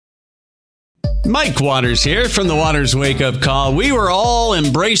Mike Waters here from the Waters Wake Up Call. We were all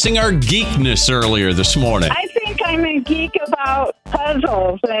embracing our geekness earlier this morning. I think I'm a geek about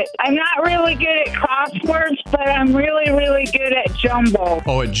puzzles. I'm not really good at crosswords, but I'm really, really good at jumble.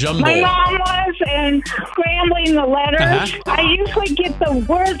 Oh, at jumble. My mom was, and scrambling the letters. I usually get the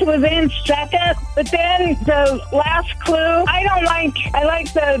words within seconds, but then the last clue, I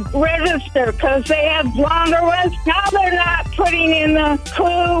like the register because they have longer ones. Now they're not putting in the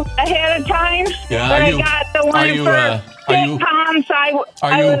clue ahead of time. Yeah, but I got the one for sitcoms.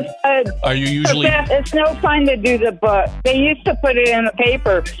 Are you usually? It's no fun to do the book. They used to put it in the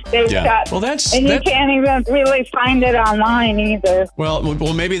paper. You can't even really find it online either. Well,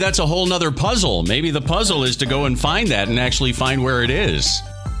 maybe that's a whole nother puzzle. Maybe the puzzle is to go and find that and actually find where it is.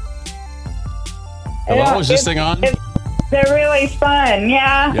 Hello, is this thing on? They're really fun,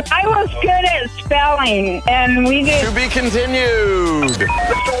 yeah. Yep. I was good at spelling, and we did... To be continued.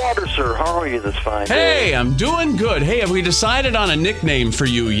 Mr. Waters, sir, how are you this fine day? Hey, I'm doing good. Hey, have we decided on a nickname for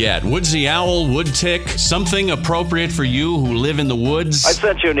you yet? Woodsy Owl, Wood Tick, something appropriate for you who live in the woods? I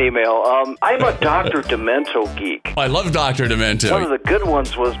sent you an email. I'm a Dr. Demento geek. I love Dr. Demento. One of the good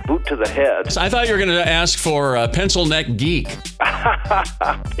ones was Boot to the Head. I thought you were going to ask for Pencil Neck Geek.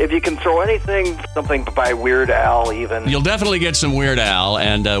 If you can throw anything, something by Weird Al even. You'll definitely get some Weird Al,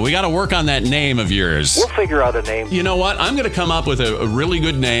 and we got to work on that name of yours. We'll figure out a name. You know what? I'm going to come up with a really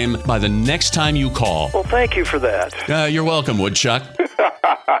good name by the next time you call. Well, thank you for that. You're welcome, Woodchuck.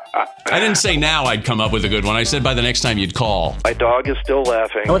 I didn't say now I'd come up with a good one. I said by the next time you'd call. My dog is still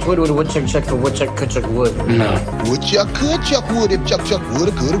laughing. How much wood would a woodchuck chuck for woodchuck could chuck wood? No. Woodchuck could chuck wood if chuck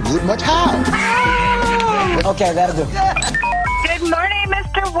woulda, coulda, would much how. Okay, that'll do. Good morning,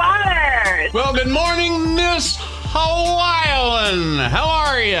 Mr. Waters. Well, good morning, Miss Hawaiian. How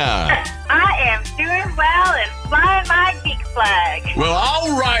are you? I am doing well and flying my geek flag. Well,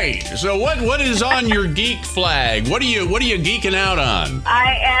 all right. So what is on your geek flag? What are you geeking out on?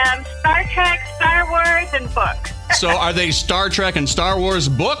 I am Star Trek, Star Wars, and books. So are they Star Trek and Star Wars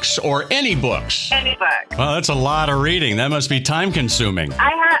books or any books? Any book. Well, that's a lot of reading. That must be time consuming.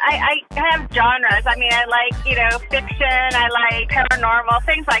 I have genres. I mean, I like, fiction. I like paranormal,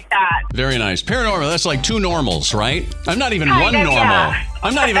 things like that. Very nice. Paranormal, that's like two normals, right? I'm not even one normal. Yeah.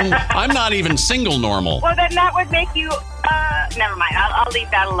 I'm not even single normal. Well, then that would make you, never mind. I'll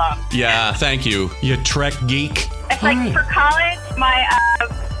leave that alone. Yeah, thank you. You Trek geek. It's like for college, my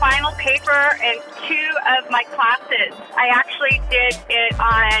final paper in 2 of my classes, I actually did it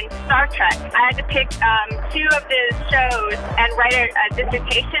on Star Trek. I had to pick 2 of the shows and write a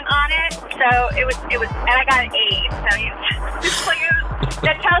dissertation on it. So it was, and I got an A. So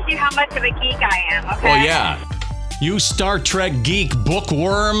that tells you how much of a geek I am. Okay. Well, yeah. You Star Trek geek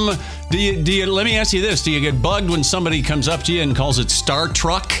bookworm. Do you? Let me ask you this: do you get bugged when somebody comes up to you and calls it Star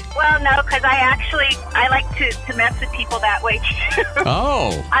Truck? Well, no, because I like to mess with people that way too.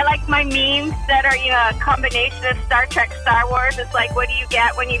 Oh. I like my memes that are a combination of Star Trek, Star Wars. It's like, what do you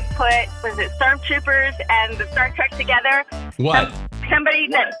get when you put Stormtroopers and the Star Trek together? What? Somebody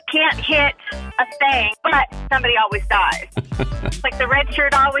that can't hit a thing, but somebody always dies. It's like the red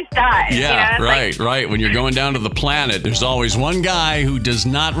shirt always dies. Yeah, right. When you're going down to the planet, there's always one guy who does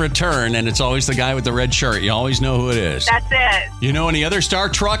not return, and it's always the guy with the red shirt. You always know who it is. That's it. You know any other Star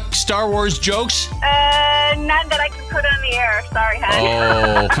Wars jokes? None that I can put on the air. Sorry, honey.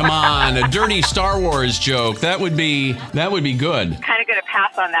 Oh, come on. A dirty Star Wars joke. That would be good. Kind of going to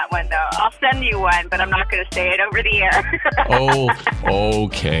pass on that one, though. I'll send you one, but I'm not going to say it over the air. Oh,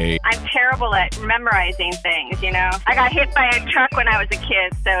 okay. I'm terrible at memorizing things, I got hit by a truck when I was a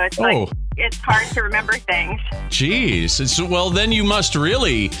kid, so it's like it's hard to remember things. Jeez. Well, then you must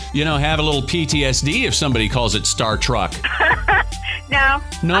really, have a little PTSD if somebody calls it Star Truck. No,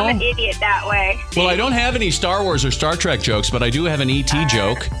 I'm an idiot that way. Well, I don't have any Star Wars or Star Trek jokes, but I do have an E.T.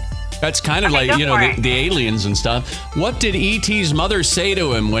 joke. That's kind of like, the aliens and stuff. What did E.T.'s mother say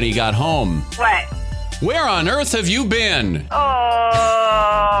to him when he got home? What? Where on earth have you been? Oh.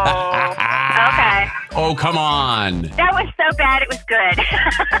 Okay. Oh, come on. That was so bad, it was good.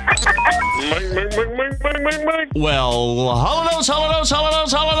 Well, holidays.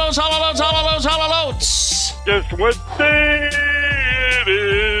 Just what day it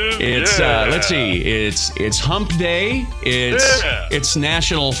is. It's let's see. It's Hump Day. It's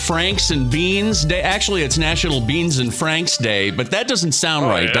National Franks and Beans Day. Actually, it's National Beans and Franks Day, but that doesn't sound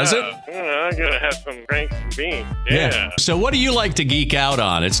right, does it? I'm going to have some franks and beans. Yeah. So what do you like to geek out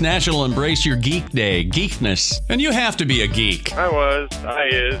on? It's National Embrace Your Geek Day, geekness. And you have to be a geek. I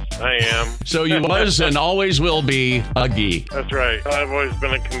am. So you was and always will be a geek. That's right. I've always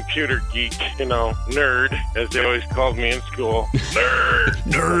been a computer geek, nerd, as they always called me in school. Nerd.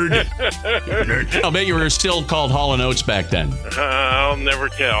 Nerd. I'll bet you were still called Hall & Oates back then. I'll never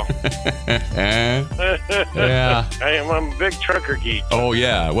tell. Yeah. I'm a big trucker geek. Oh,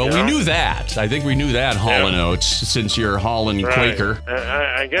 yeah. Well, we knew that. I think we knew that, Hall & Oates, since you're Holland Quaker.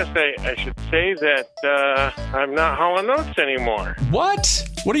 I guess I should say that I'm not Hall & Oates anymore. What?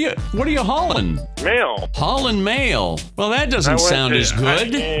 What are you hauling? Mail. Hauling mail. Well, that doesn't sound as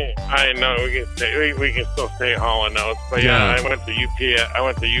good. I know we can still say Hall & Oates, but I went to UPS. I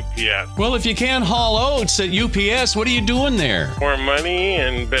went to UPS. Well, if you can't haul oats at UPS, what are you doing there? More money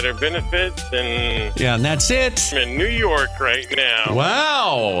and better benefits and and that's it. I'm in New York right now.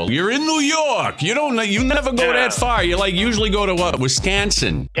 Wow, you're in New York. You never go that far. You usually go to what?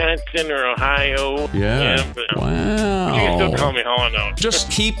 Wisconsin. Wisconsin or Ohio. Yeah. Wow. You can still call me Hall & Oates.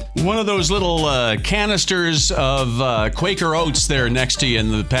 Just keep one of those little canisters of Quaker Oats there next to you in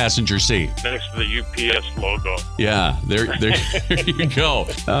the passenger seat. Next to the UPS logo. Yeah, there you go.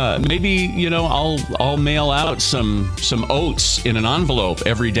 Maybe I'll mail out some oats in an envelope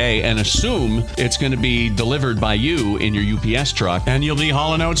every day and assume it's going to be delivered by you in your UPS truck, and you'll be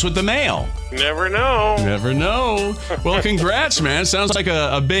hauling oats with the mail. Never know. Never know. Well, congrats, man. Sounds like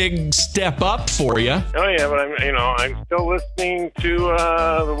a big step up for you. Oh yeah, but I'm still listening to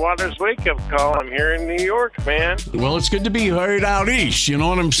the Waters Wake Up Call. I'm here in New York, man. Well, it's good to be heard out east. You know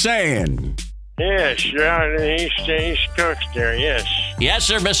what I'm saying? Yes, you're out in the East Coast there, yes. Yes,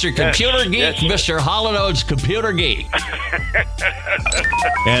 sir, Mr. Computer Geek, yes, Mr. Hall & Oates Computer Geek.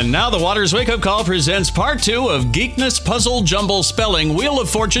 And now the Waters Wake Up Call presents part 2 of Geekness Puzzle Jumble Spelling Wheel of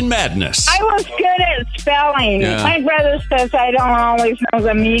Fortune Madness. I was good at spelling. Yeah. My brother says I don't always know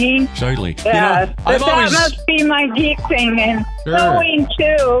the meaning. Certainly. Yeah, but that must be my geek thing, and sewing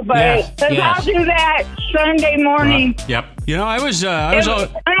too, but I'll do that Sunday morning. Yep. I was unless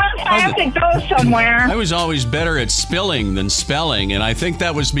I have to go somewhere. I was always better at spilling than spelling, and I think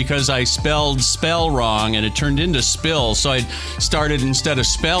that was because I spelled spell wrong, and it turned into spill. So I started, instead of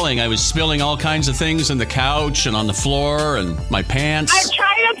spelling, I was spilling all kinds of things on the couch and on the floor and my pants. I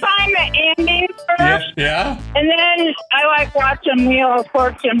try to find the ending first. Yeah. And then I like watching Wheel of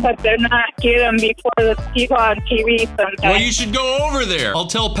Fortune, but they're not getting before the people on TV sometimes. Well, you should go over there. I'll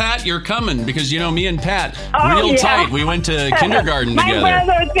tell Pat you're coming because, me and Pat, real tight. We went to kindergarten together. My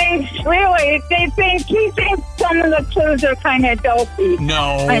brother thinks, he thinks some of the clues are kind of dopey.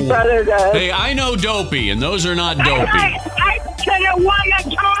 No. My brother does. Hey, I know dopey, and those are not dopey. I could have won a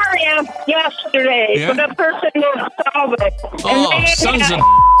car yesterday, but the person didn't solve it. Oh, sons of...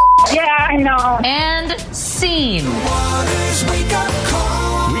 Yeah, I know. And scene. Waters Wake Up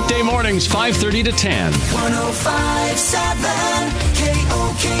Call. Weekday mornings, 5:30 to 10. 105.7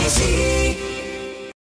 KOKZ.